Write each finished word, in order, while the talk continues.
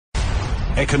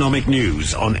Economic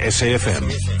news on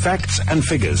SAFM. Facts and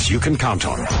figures you can count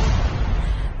on.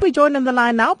 We joined on the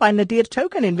line now by Nadir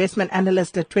Thokan, investment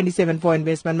analyst at 27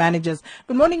 Investment Managers.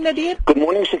 Good morning, Nadir. Good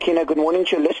morning, Sakina. Good morning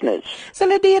to your listeners. So,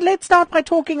 Nadir, let's start by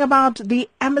talking about the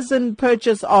Amazon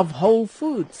purchase of Whole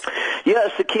Foods. Yeah,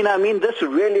 Sakina, I mean, this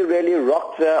really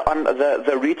rocked on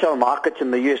the retail market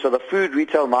in the U.S., or the food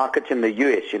retail market in the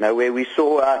U.S., where we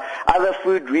saw other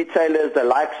food retailers, the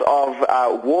likes of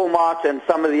Walmart and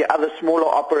some of the other smaller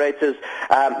operators,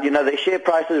 their share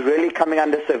prices really coming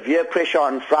under severe pressure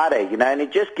on Friday, and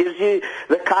it just gives you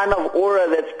the kind of aura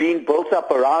that's been built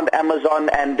up around Amazon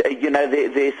and,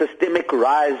 their systemic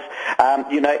rise,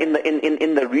 in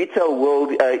the retail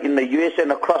world in the U.S.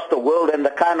 and across the world, and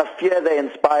the kind of fear they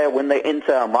inspire when they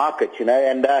enter a market,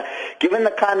 and given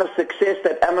the kind of success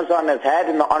that Amazon has had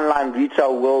in the online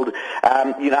retail world,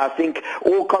 I think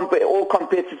all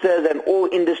competitors and all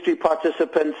industry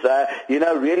participants,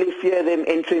 really fear them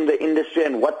entering the industry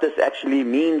and what this actually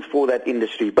means for that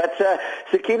industry. But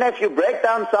Sakina, if you break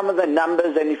down some of the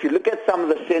numbers and if you look at some of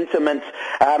the sentiments,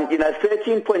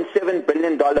 $13.7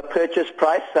 billion purchase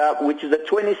price, which is a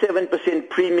 27%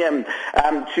 premium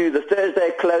to the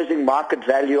Thursday closing market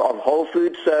value of Whole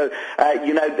Foods. So,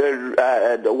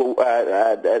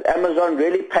 Amazon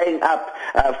really paying up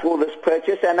for this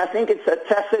purchase, and I think it's a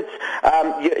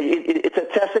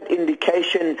tacit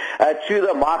indication to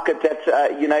the market that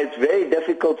it's very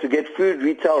difficult to get food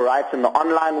retail rights in the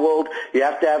online world. You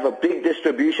have to have a big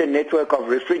distribution network of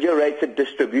refrigerated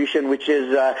distribution, which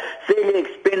is fairly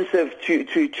expensive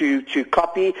to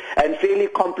copy and fairly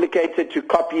complicated to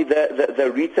copy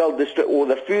the retail or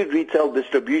the food retail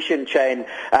distribution chain,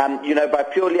 by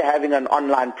purely having an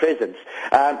online presence.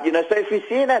 So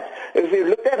if we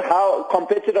looked at how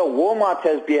competitor Walmart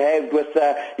has behaved with,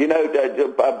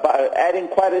 adding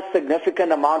quite a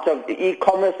significant amount of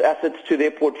e-commerce assets to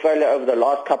their portfolio over the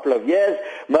last couple of years,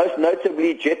 most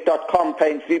notably Jet.com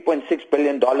paying $3.6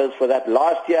 billion for that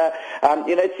last year,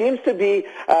 it seems to be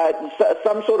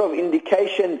some sort of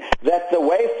indication that the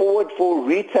way forward for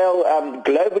retail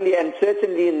globally and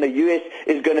certainly in the U.S.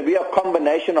 is going to be a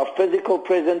combination of physical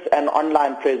presence and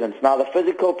online presence. Now, the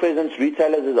physical presence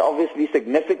retailers has obviously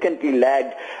significantly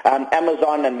lagged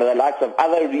Amazon and the likes of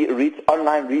other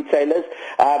online retailers,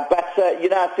 but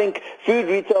I think food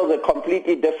retail is a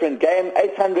completely different game.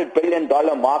 $800 billion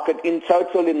market in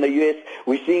total in the U.S.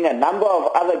 We're seeing a number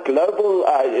of other global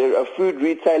food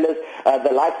retailers,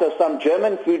 the likes of some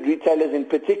German food retailers in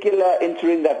particular,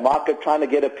 entering that market, trying to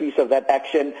get a piece of that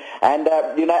action. And,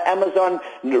 Amazon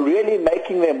really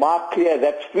making their mark clear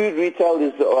that food retail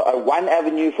is one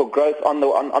avenue for growth on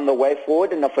the way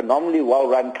forward, and a phenomenally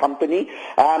well-run company.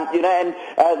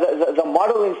 The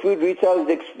model in food retail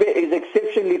is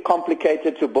exceptionally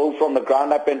complicated to build from the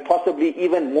ground up and possibly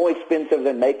even more expensive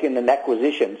than making an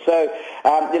acquisition. So,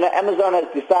 Amazon has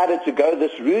decided to go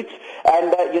this route,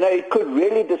 and, it could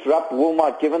really disrupt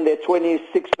Walmart given their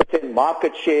 26%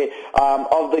 market share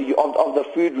of the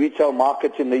food retail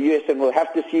market in the U.S., and we'll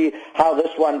have to see how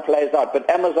this one plays out. But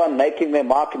Amazon making their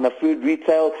mark in the food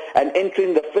retail and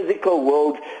entering the physical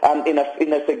world in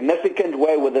a significant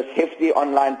way with this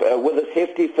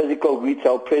hefty physical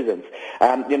retail presence.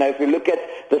 If you look at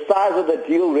the size of the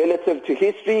deal relative to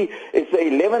history, it's the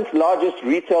 11th largest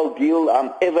retail deal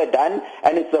ever done,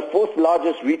 and it's the 4th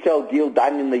largest retail deal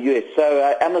done in the U.S.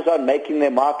 So Amazon making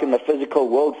their mark in the physical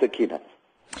world, Sakina.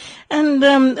 And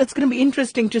it's going to be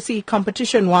interesting to see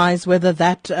competition-wise whether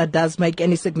that does make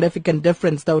any significant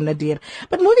difference, though, Nadir.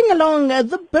 But moving along,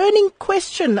 the burning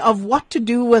question of what to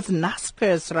do with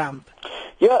Naspers, rump.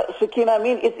 Yeah, Sakina, I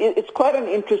mean, it's quite an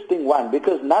interesting one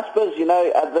because Naspers,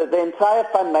 the entire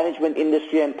fund management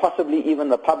industry and possibly even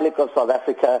the public of South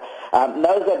Africa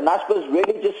knows that Naspers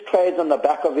really just trades on the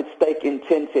back of its stake in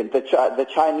Tencent, the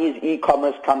Chinese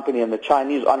e-commerce company and the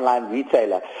Chinese online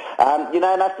retailer. And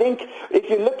I think if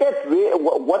you look at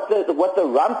what the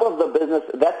rump of the business,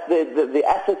 that's the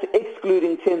assets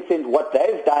excluding Tencent, what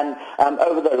they've done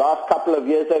over the last couple of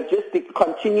years, they've just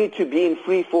continued to be in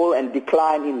free fall and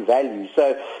decline in value.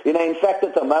 So, in fact,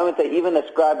 at the moment, they even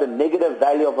ascribe a negative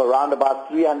value of around about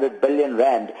 300 billion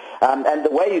rand. And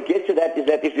the way you get to that is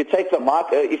that if you take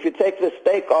the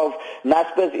stake of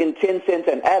Naspers in Tencent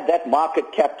and add that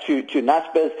market cap to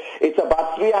Naspers, it's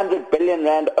about 300 billion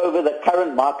rand over the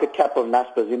current market cap of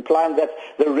Naspers, implying that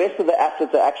the rest of the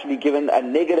assets are actually given a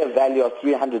negative value of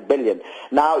 300 billion.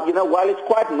 Now, while it's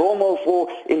quite normal for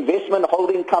investment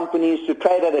holding companies to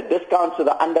trade at a discount to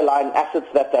the underlying assets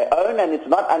that they own, and it's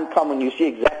not uncommon, you see see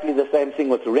exactly the same thing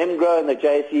with Remgro and the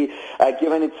JSE,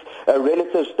 given its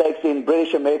relative stakes in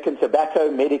British American Tobacco,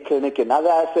 Mediclinic and other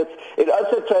assets. It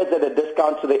also trades at a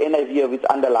discount to the NAV of its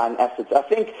underlying assets. I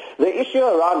think the issue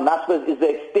around Naspers is the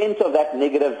extent of that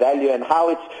negative value and how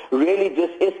it's really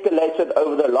just escalated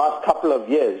over the last couple of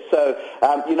years. So,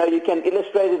 you can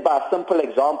illustrate it by a simple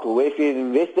example where if you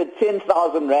invested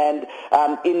 10,000 Rand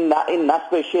in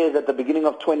Naspers shares at the beginning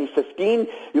of 2015,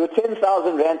 your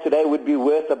 10,000 Rand today would be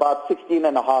worth about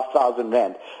 16,500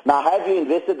 Rand. Now, had you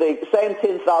invested the same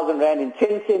 10,000 Rand in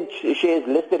 10 shares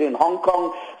listed in Hong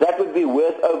Kong, that would be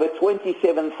worth over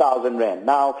 27,000 Rand.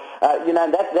 Now,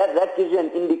 that gives you an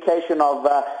indication of,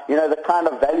 the kind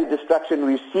of value destruction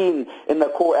we've seen in the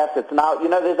core assets. Now,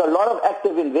 there's a lot of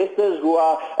active investors who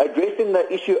are addressing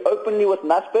the issue openly with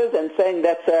Naspers and saying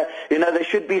that, there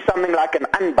should be something like an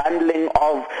unbundling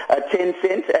of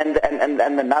Tencent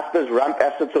and the Naspers rump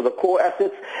assets or the core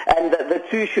assets, and the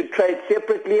two should trade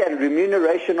separately, and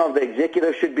remuneration of the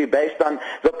executive should be based on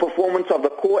the performance of the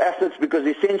core assets, because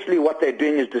essentially what they're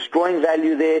doing is destroying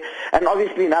value there. And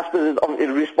obviously Naspers has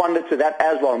responded to that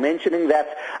as well, mentioning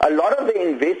that a lot of the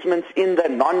investments in the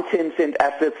non-Tencent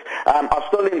assets are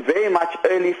still in very much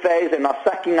early phase and are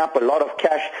sucking up a lot of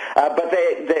cash, but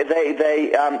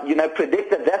they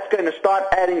predict that that's going to start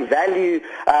adding value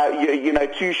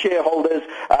to shareholders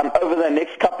over the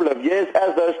next couple of years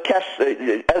as those cash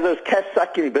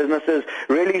sucking businesses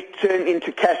really turn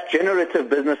into cash generative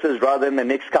businesses rather in the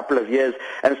next couple of years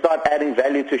and start adding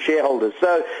value to shareholders.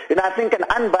 So, I think an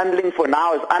unbundling for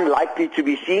now is unlikely to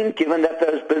be seen, given that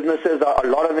those businesses are, a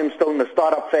lot of them still in the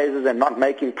startup phases and not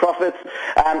making profits.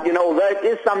 Although it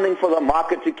is something for the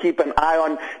market to keep an eye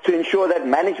on to ensure that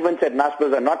management at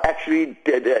Naspers are not actually,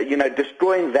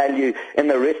 destroying value in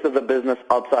the rest of the business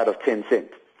outside of Tencent.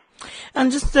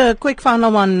 And just a quick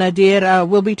final one, Nadir.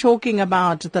 We'll be talking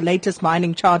about the latest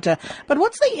mining charter, but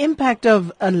what's the impact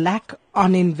of a lack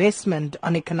on investment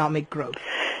on economic growth?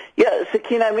 Yeah,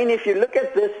 Sakina, if you look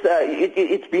at this,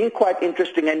 it's been quite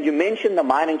interesting, and you mentioned the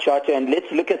mining charter, and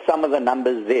let's look at some of the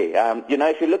numbers there.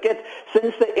 If you look at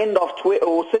since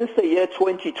the year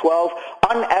 2012,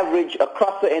 on average,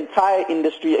 across the entire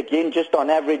industry, again, just on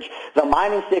average, the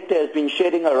mining sector has been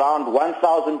shedding around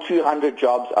 1,200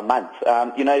 jobs a month.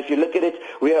 If you look at it,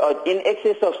 we are in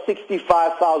excess of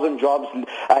 65,000 jobs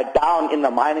down in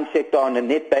the mining sector on a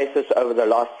net basis over the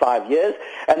last 5 years,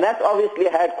 and that's obviously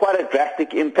had quite a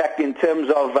drastic impact in terms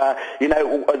of,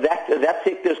 that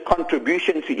sector's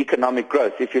contribution to economic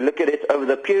growth. If you look at it over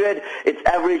the period, it's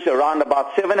averaged around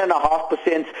about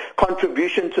 7.5%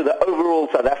 contribution to the overall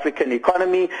South African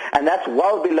economy, and that's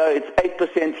well below its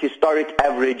 8% historic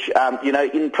average,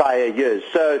 in prior years.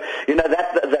 So,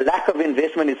 the lack of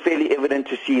investment is fairly evident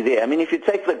to see there. If you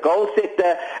take the gold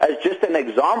sector as just an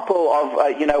example of,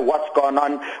 what's gone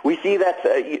on, we see that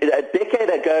a decade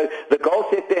ago, the gold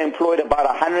sector employed about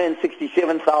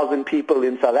 167,000 people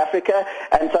in South Africa,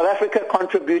 and South Africa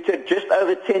contributed just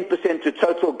over 10% to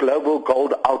total global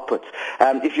gold output.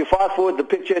 If you fast forward the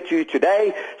picture to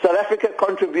today, South Africa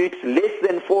contributes less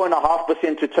than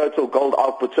 4.5% to total gold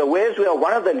output. So whereas we are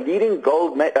one of the leading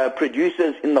gold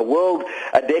producers in the world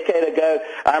a decade ago,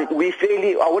 we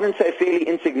I wouldn't say fairly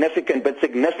insignificant, but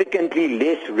significantly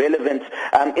less relevant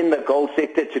in the gold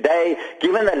sector today,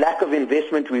 given the lack of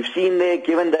investment we've seen there,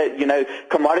 given the,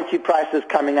 commodity prices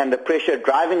coming under pressure,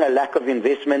 driving a lack of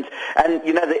investment, and,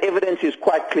 the evidence is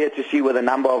quite clear to see with a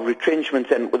number of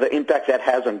retrenchments and with the impact that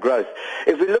has on growth.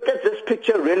 If we look at this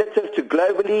picture relative to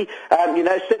globally,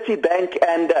 Citibank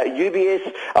and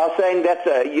UBS are saying that,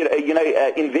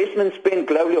 investment spend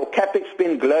globally or capex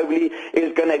spend globally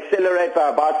is going to accelerate by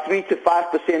about 3 to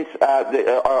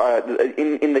 5%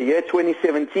 in the year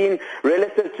 2017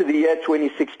 relative to the year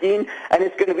 2016, and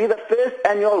it's going to be the first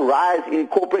annual rise in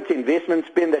corporate investment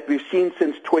spend that we've seen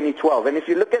since 2012. And if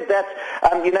you look at that,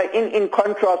 in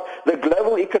contrast, the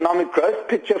global economic growth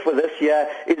picture for this year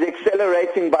is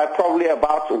accelerating by probably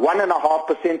about 1.5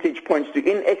 percentage points to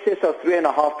in excess of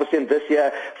 3.5% this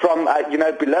year from,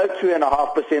 below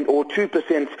 2.5% or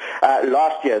 2%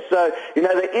 last year. So,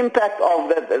 the impact of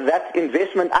that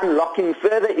investment unlocking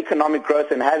further economic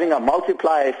growth and having a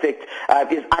multiplier effect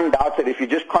is undoubted if you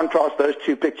just contrast those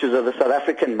two pictures of the South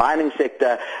African mining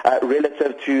sector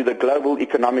relative to the global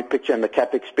economic picture and the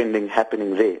capex spending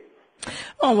happening there.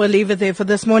 Oh, we'll leave it there for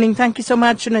this morning. Thank you so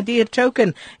much, Nadir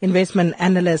Thokan, investment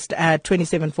analyst at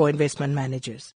 274 Investment Managers.